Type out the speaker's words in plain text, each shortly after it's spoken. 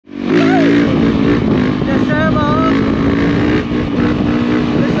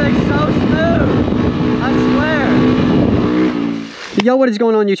Yo, what is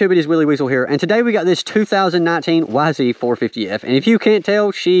going on YouTube? It is WheelieWeasel here, and today we got this 2019 YZ450F, and if you can't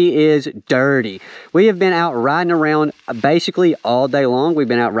tell, she is dirty. We have been out riding around basically all day long. We've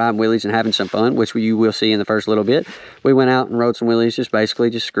been out riding wheelies and having some fun, which you will see in the first little bit. We went out and rode some wheelies,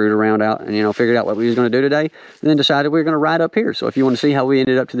 just screwed around out and, you know, figured out what we was going to do today, and then decided we were going to ride up here. So if you want to see how we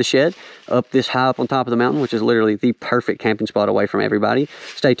ended up to the shed, up this high up on top of the mountain, which is literally the perfect camping spot away from everybody,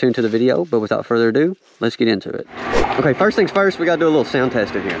 stay tuned to the video. But without further ado, let's get into it. Okay, first things first, we got to do a little sound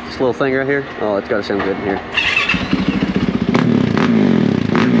test in here. This little thing right here, oh, it's got to sound good in here.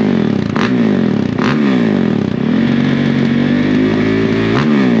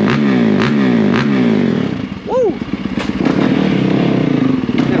 Woo!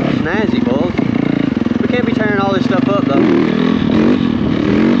 Yeah, snazzy, boys. We can't be tearing all this stuff up though,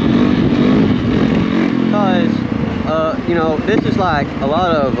 because you know, this is like a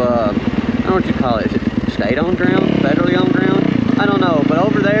lot of I don't know what you call it. Is it state-owned ground, federally owned ground? I don't know, but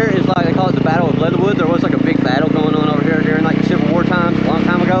over there is like, they call it the Battle of Leatherwood. There was like a big battle going on over here during like the Civil War times, a long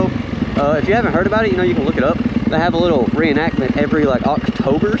time ago. If you haven't heard about it, you know, you can look it up. They have a little reenactment every like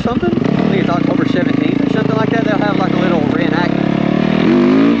October or something. I think it's October 17th or something like that. They'll have like a little reenactment.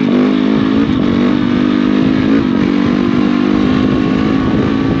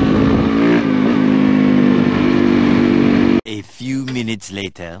 A few minutes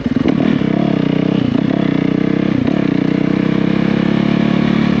later.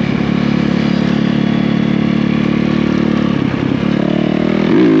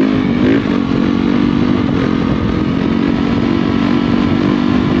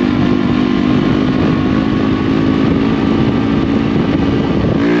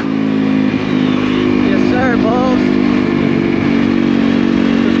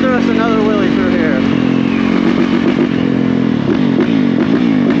 Another wheelie through here.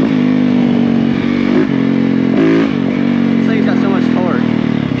 This thing's got so much torque.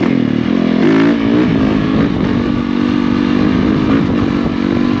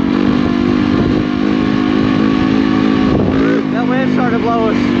 That wind started to blow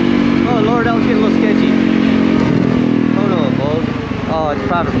us. Oh Lord, that was getting a little sketchy. Hold on, folks. Oh, it's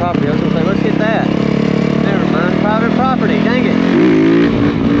private property. I was gonna say, let's get that. Never mind, private property. Dang it.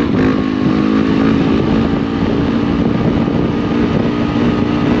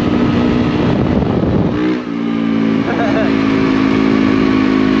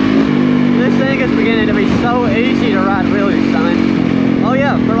 Beginning to be so easy to ride wheelies, son. Oh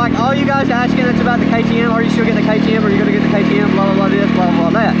yeah, for like all you guys asking that's about the KTM, are you still getting the KTM, or are you gonna get the KTM, blah blah blah this, blah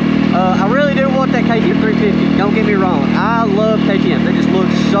blah that. I really do want that KTM 350, don't get me wrong. I love KTM, they just look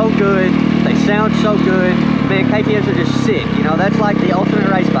so good, they sound so good. Man, KTMs are just sick, you know, that's like the ultimate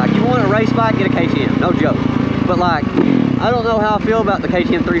race bike. You want a race bike, get a KTM, no joke. But like, I don't know how I feel about the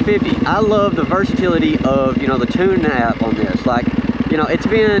KTM 350. I love the versatility of, you know, the tune app on this. Like, you know, it's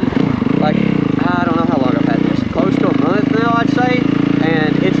been like, I don't know how long I've had this, close to a month now, I'd say,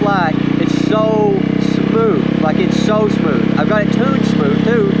 and it's like, it's so smooth, like it's so smooth. I've got it tuned smooth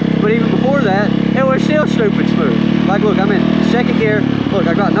too, but even before that, it was still stupid smooth. Like look, I'm in second gear, look,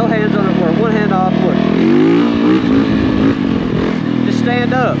 I got no hands on it, or one hand off, look. Just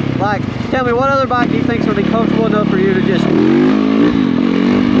stand up. Like, tell me what other bike do you think is going to be comfortable enough for you to just,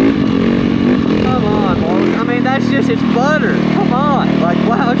 come on, boys. I mean, that's just, it's butter, come on. Like,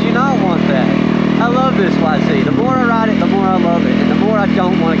 why would you not want that? I love this YZ. The more I ride it, the more I love it, and the more I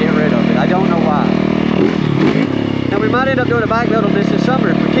don't want to get rid of it. I don't know why. Now we might end up doing a bike build on this summer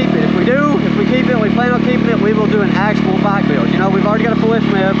if we keep it. If we do, if we keep it, we plan on keeping it, we will do an actual bike build. You know, we've already got a full lift,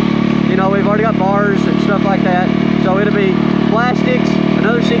 you know, we've already got bars and stuff like that. So it'll be plastics,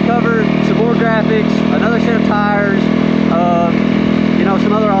 another seat cover, some more graphics, another set of tires, you know,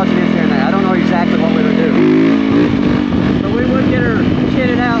 some other odds and ends here and there. I don't know exactly what we would do. But we would get her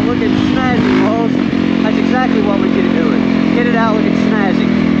kitted out looking snazzy, folks. That's exactly what we get it doing. Kitted out looking snazzy.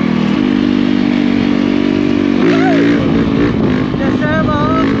 Yes, sir,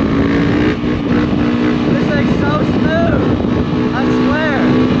 Mom. This thing's so smooth. I swear.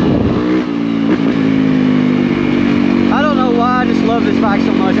 I don't know why I just love this bike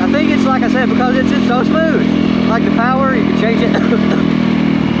so much. I think it's, like I said, because it's just so smooth. Like the power, you can change it.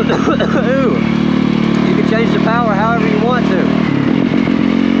 Ooh. You can change the power however you want to.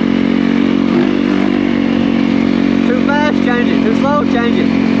 Too fast, change it. Too slow, change it.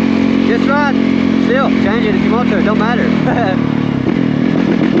 Just right, still, change it if you want to. It don't matter.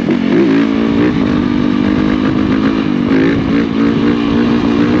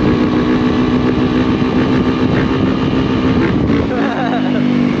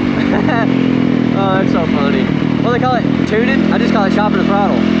 Oh, that's so funny. What do they call it? Tuning? I just call it chopping the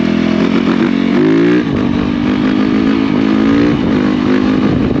throttle.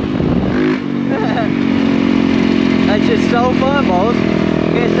 It's just so fun, boys.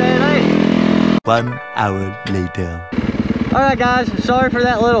 Can't say it ain't. 1 hour later. Alright guys, sorry for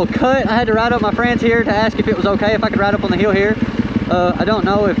that little cut. I had to ride up my friends here to ask if it was okay if I could ride up on the hill here. I don't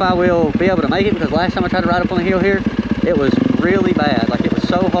know if I will be able to make it because last time I tried to ride up on the hill here, it was really bad. Like it was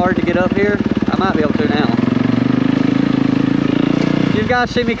so hard to get up here. I might be able to now. You guys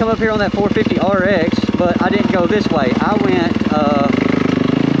see me come up here on that 450 RX, but I didn't go this way. I went,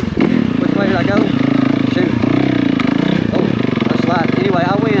 which way did I go? Shoot. Oh, I slide. Anyway,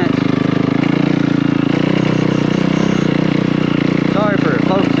 I went, sorry for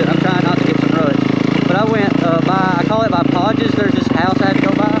focusing, I'm trying not to get some ruts. But I went by, I call it by Podges. There's this house I had to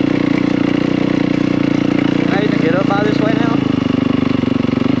go by. Can I even get up by this way now?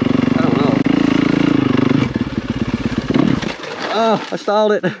 I don't know. Oh, I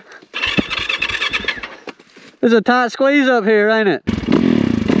stalled it. There's a tight squeeze up here, ain't it?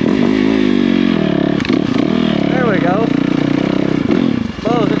 There we go.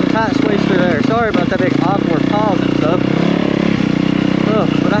 Oh, there's a tight squeeze through there. Sorry about that big awkward pause and stuff. Oh,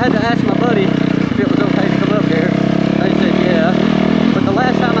 but I had to ask my buddy if it was okay to come up here. They said yeah. But the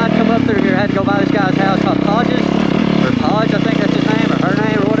last time I'd come up through here, I had to go by this guy's house called Podges, or Podge, I think that's his name, or her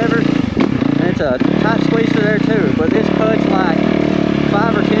name, or whatever. And it's a tight squeeze through there too. But this cut's like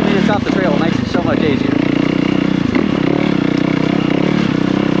 5 or 10 minutes off the trail. It makes it so much easier.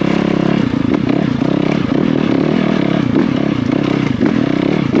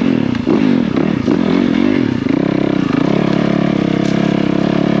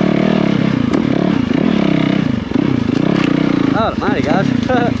 Oh, almighty, guys.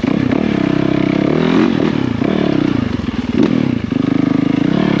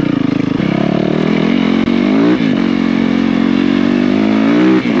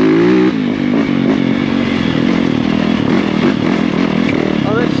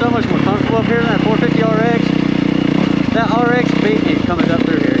 Oh, it's so much more comfortable up here than that 450 RX. That RX beat me coming up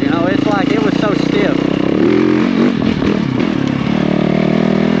through here, you know? It's like, it was so stiff.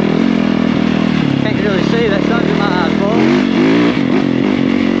 Can't really see, that sun's in my eyes, folks.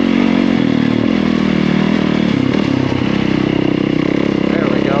 There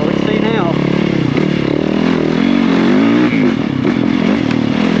we go, let's see now.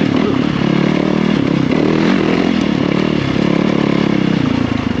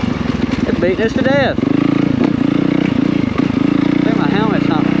 It's beating us to death. I think my helmet's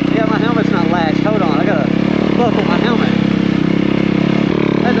not, yeah, my helmet's not latched. Hold on, I gotta buckle my helmet.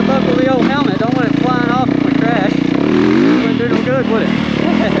 I had to buckle the old helmet, don't want it flying off if we crash. It wouldn't do no good, would it?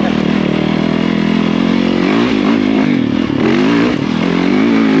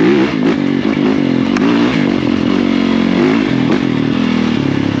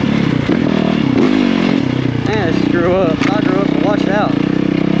 Man, this screw up. I grew up and washed out.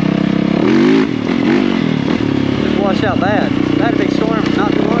 Just washed out bad. I had a big storm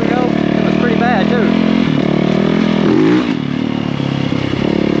not too long ago. It was pretty bad too.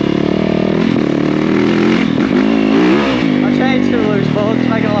 Chain's too loose, folks. It's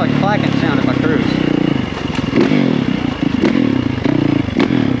making a lot of clacking sound if I cruise.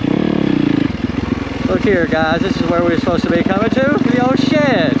 Look here, guys. This is where we're supposed to be coming to. The old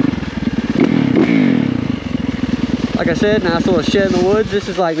shed. Like I said, nice little shed in the woods. This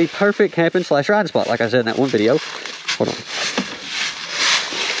is like the perfect camping / riding spot, like I said in that one video. Hold on.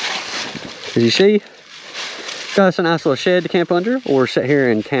 As you see, got us a nice little shed to camp under or sit here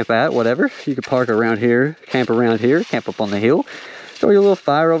and camp at, whatever. You could park around here, camp up on the hill, throw your little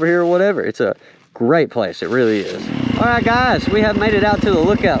fire over here or whatever. It's a great place, it really is. All right, guys, we have made it out to the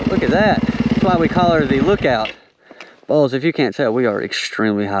lookout. Look at that. That's why we call her the lookout. Balls, if you can't tell, we are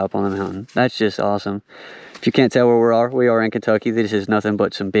extremely high up on the mountain. That's just awesome. If you can't tell where we are in Kentucky. This is nothing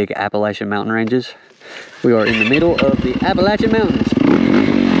but some big Appalachian mountain ranges. We are in the middle of the Appalachian Mountains.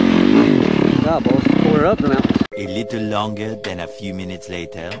 God, balls, we're up the mountains. A little longer than a few minutes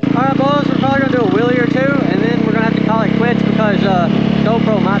later. Alright, boys, we're probably going to do a wheelie or two, and then we're going to have to call it quits because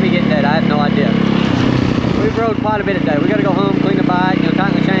GoPro might be getting dead. I have no idea. We've rode quite a bit today. We got to go home, clean the bike, you know,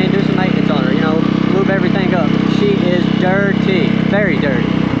 tighten the chain, do some maintenance on her, you know, move everything up. She is dirty, very dirty.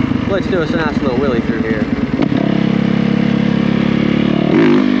 Let's do us a nice little wheelie through here.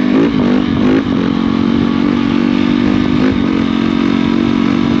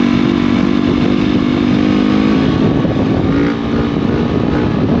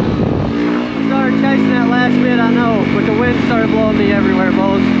 I know, but the wind started blowing me everywhere,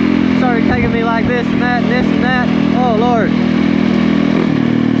 boys. Started taking me like this and that and this and that. Oh Lord.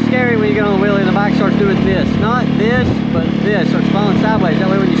 It's scary when you get on the wheelie and the bike starts doing this. Not this, but this. Starts falling sideways. That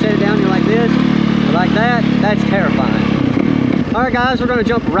way when you set it down, you're like this, or like that. That's terrifying. Alright guys, we're gonna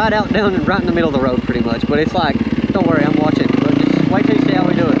jump right out down and right in the middle of the road pretty much. But it's like Don't worry, I'm watching. But just wait till you see how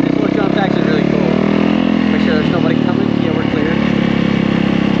we do it. This little jump tax is really cool. Make sure there's nobody coming. Yeah, we're clear.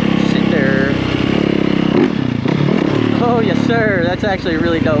 Sit there. Oh, yes, sir. That's actually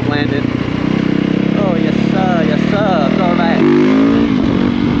really dope landing. Oh, yes, sir. Yes, sir. Throw her back.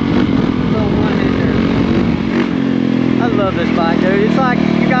 Throw one-hander. I love this bike, dude. It's like,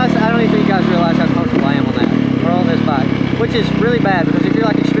 you guys, I don't even think you guys realize how comfortable I am on that. Or on this bike. Which is really bad, because if you're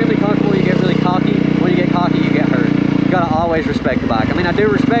like extremely comfortable, you get really cocky. When you get cocky, you get hurt. You gotta always respect the bike. I mean, I do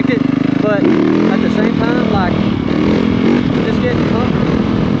respect it, but at the same time, like, just getting comfortable.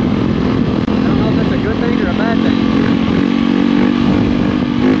 I don't know if that's a good thing or a bad thing.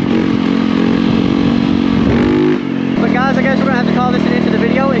 But guys, I guess we're gonna have to call this an end to the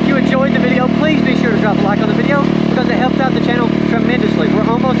video. If you enjoyed the video, please be sure to drop a like on the video, because it helps out the channel tremendously. We're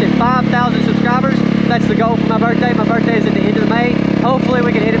almost at 5,000 subscribers. That's the goal for my birthday. My birthday is at the end of May. Hopefully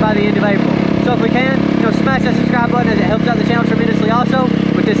we can hit it by the end of April. So if we can, smash that subscribe button, as it helps out the channel tremendously.